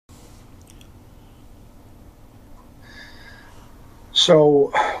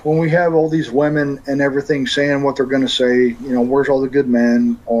So when we have all these women and everything saying what they're going to say, where's all the good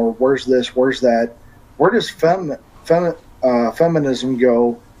men, or where's this, where's that? Where does feminism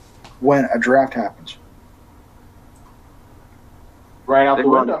go when a draft happens? Right out the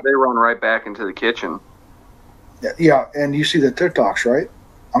window. They run right back into the kitchen. Yeah, and you see the TikToks, right?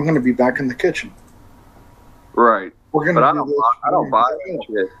 I'm going to be back in the kitchen. Right. We're going to. I don't buy that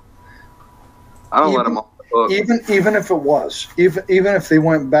shit. I don't let them off the hook. Even if it was, even if they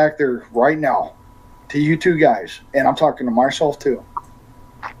went back there right now, to you two guys, and I'm talking to myself too.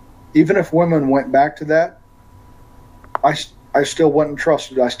 Even if women went back to that, I still wouldn't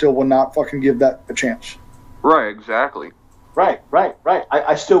trust it. I still would not fucking give that a chance. Right. Exactly. Right.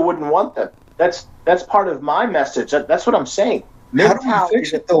 I still wouldn't want them. That's part of my message. That's what I'm saying. How do we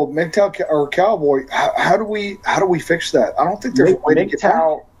fix it though, Mgtow or Cowboy? How do we fix that? I don't think there's a way to get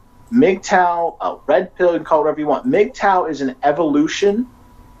back. Mgtow, red pill, you can call it whatever you want. Mgtow is an evolution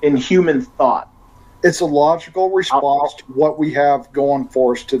in human thought. It's a logical response to what we have going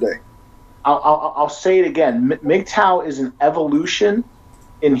for us today. I'll say it again. Mgtow is an evolution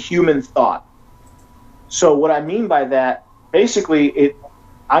in human thought. So what I mean by that, basically,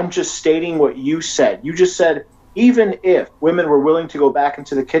 I'm just stating what you said. You just said, even if women were willing to go back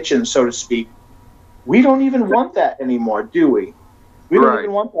into the kitchen, so to speak, we don't even want that anymore, do we? We don't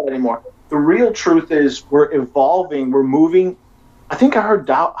even want that anymore. The real truth is we're evolving, we're moving. I think I heard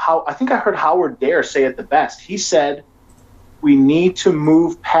Howard Dare say it the best. He said we need to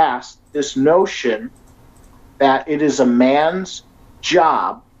move past this notion that it is a man's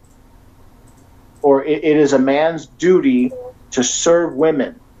job or it is a man's duty to serve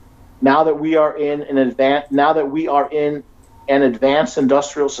women. Now that we are in an advanced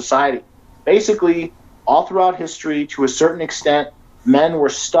industrial society, basically all throughout history, to a certain extent, men were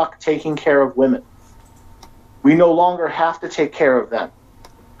stuck taking care of women. We no longer have to take care of them.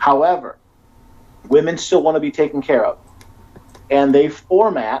 However, women still want to be taken care of, and they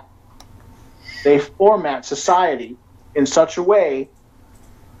format society in such a way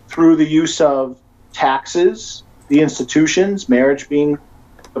through the use of taxes, the institutions, marriage being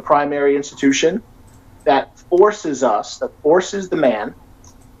the primary institution, that forces the man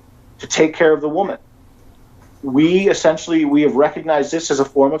to take care of the woman. We have recognized this as a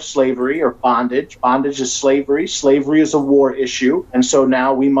form of slavery or bondage. Bondage is slavery. Slavery is a war issue. And so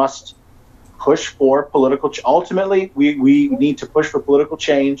now we must push for political ultimately, we need to push for political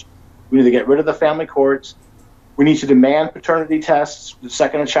change. We need to get rid of the family courts. We need to demand paternity tests the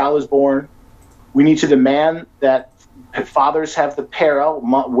second a child is born. We need to demand that fathers have the para,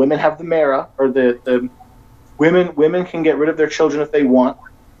 women have the mera, or the women can get rid of their children if they want.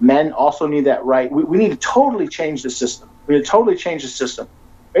 Men also need that right. We need to totally change the system.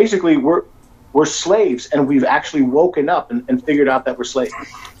 Basically, we're slaves, and we've actually woken up and figured out that we're slaves.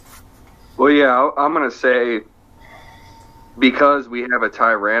 Well, yeah, I'm going to say because we have a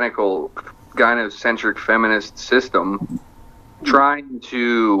tyrannical, gynocentric feminist system, trying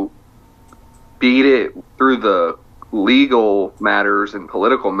to beat it through the legal matters and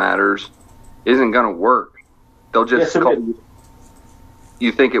political matters isn't going to work. They'll just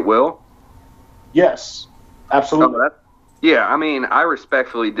You think it will? Yes, absolutely. Yeah, I mean, I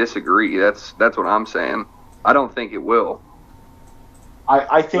respectfully disagree. That's what I'm saying. I don't think it will.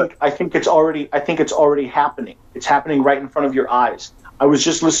 I think it's already happening. It's happening right in front of your eyes. I was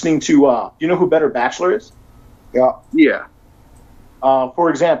just listening to you know who Better Bachelor is? Yeah. For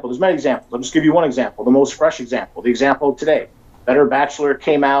example, there's many examples. I'll just give you one example, the most fresh example, the example of today. Better Bachelor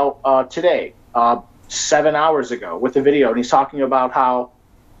came out today, 7 hours ago, with a video, and he's talking about how,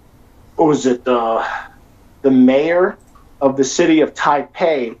 what was it, the mayor of the city of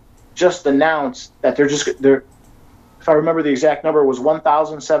Taipei just announced that they're if I remember the exact number, it was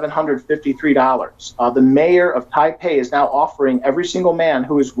 $1,753. The mayor of Taipei is now offering every single man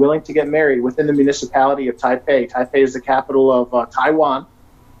who is willing to get married within the municipality of Taipei. Taipei is the capital of Taiwan.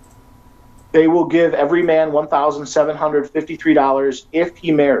 They will give every man $1,753 if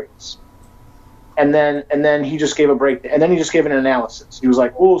he marries. And then he just gave a break, and then he just gave an analysis. He was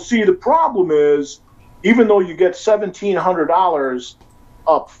like, well, see, the problem is, even though you get $1,700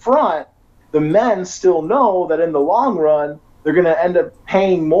 up front, the men still know that in the long run, they're going to end up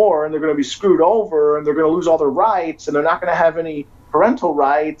paying more, and they're going to be screwed over, and they're going to lose all their rights, and they're not going to have any parental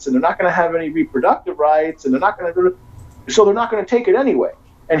rights, and they're not going to have any reproductive rights, and they're not going to take it anyway.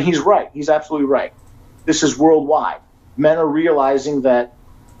 And he's right. He's absolutely right. This is worldwide. Men are realizing that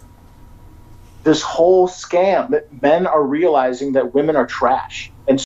this whole scam, that men are realizing that women are trash.